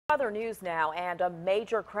Other news now, and a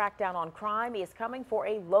major crackdown on crime is coming for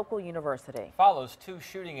a local university. Follows 2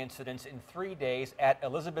 shooting incidents in 3 days at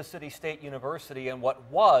Elizabeth City State University in what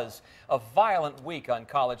was a violent week on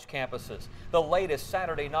college campuses. The latest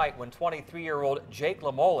Saturday night when 23-year-old Jake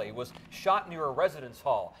Lamoli was shot near a residence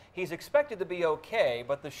hall. He's expected to be okay,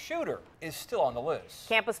 but the shooter is still on the loose.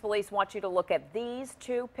 Campus police want you to look at these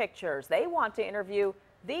 2 pictures. They want to interview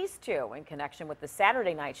these 2 in connection with the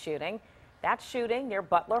Saturday night shooting. That shooting near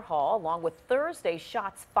Butler Hall, along with Thursday's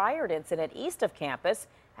shots fired incident east of campus,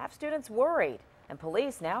 have students worried, and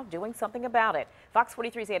police now doing something about it. Fox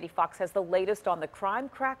 43's Andy Fox has the latest on the crime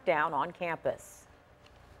crackdown on campus.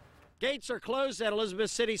 Gates are closed at Elizabeth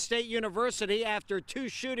City State University after 2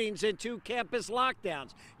 shootings and 2 campus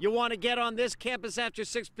lockdowns. You want to get on this campus after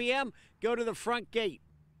 6 p.m.? Go to the front gate.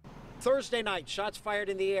 Thursday night, shots fired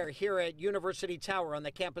in the air here at University Tower on the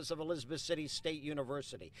campus of Elizabeth City State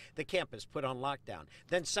University. The campus put on lockdown.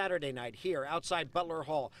 Then Saturday night here outside Butler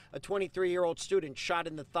Hall, a 23-year-old student shot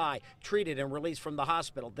in the thigh, treated and released from the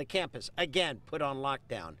hospital. The campus again put on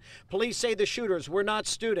lockdown. Police say the shooters were not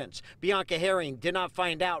students. Bianca Herring did not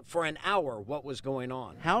find out for an hour what was going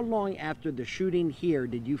on. How long after the shooting here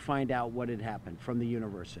did you find out what had happened from the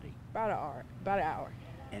university? About an hour.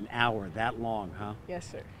 An hour, that long, huh? Yes,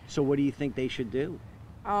 sir. So what do you think they should do?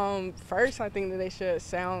 First, I think that they should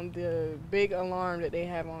sound the big alarm that they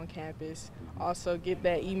have on campus. Also, get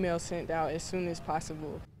that email sent out as soon as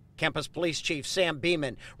possible. Campus Police Chief Sam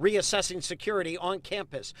Beeman reassessing security on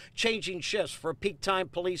campus, changing shifts for peak time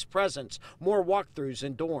police presence, more walkthroughs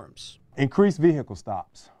in dorms. Increased vehicle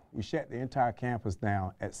stops. We shut the entire campus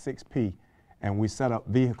down at 6 p. and we set up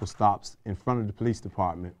vehicle stops in front of the police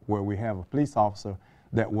department where we have a police officer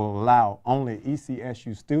that will allow only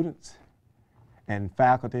ECSU students and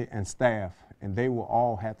faculty and staff, and they will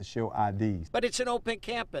all have to show IDs. But it's an open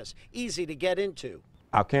campus, easy to get into.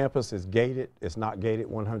 Our campus is gated. It's not gated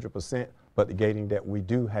 100%, but the gating that we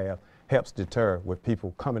do have helps deter with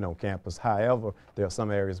people coming on campus. However, there are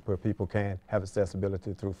some areas where people can have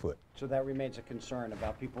accessibility through foot. So that remains a concern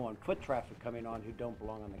about people on foot traffic coming on who don't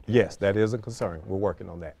belong on the campus? Yes, that is a concern. We're working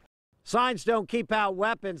on that. Signs don't keep out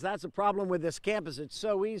weapons. That's a problem with this campus. It's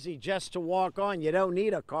so easy just to walk on. You don't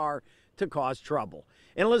need a car to cause trouble.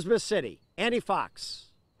 In Elizabeth City, Andy Fox,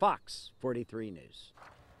 Fox 43 News.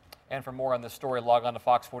 And for more on this story, log on to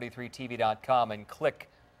fox43tv.com and click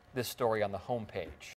this story on the homepage.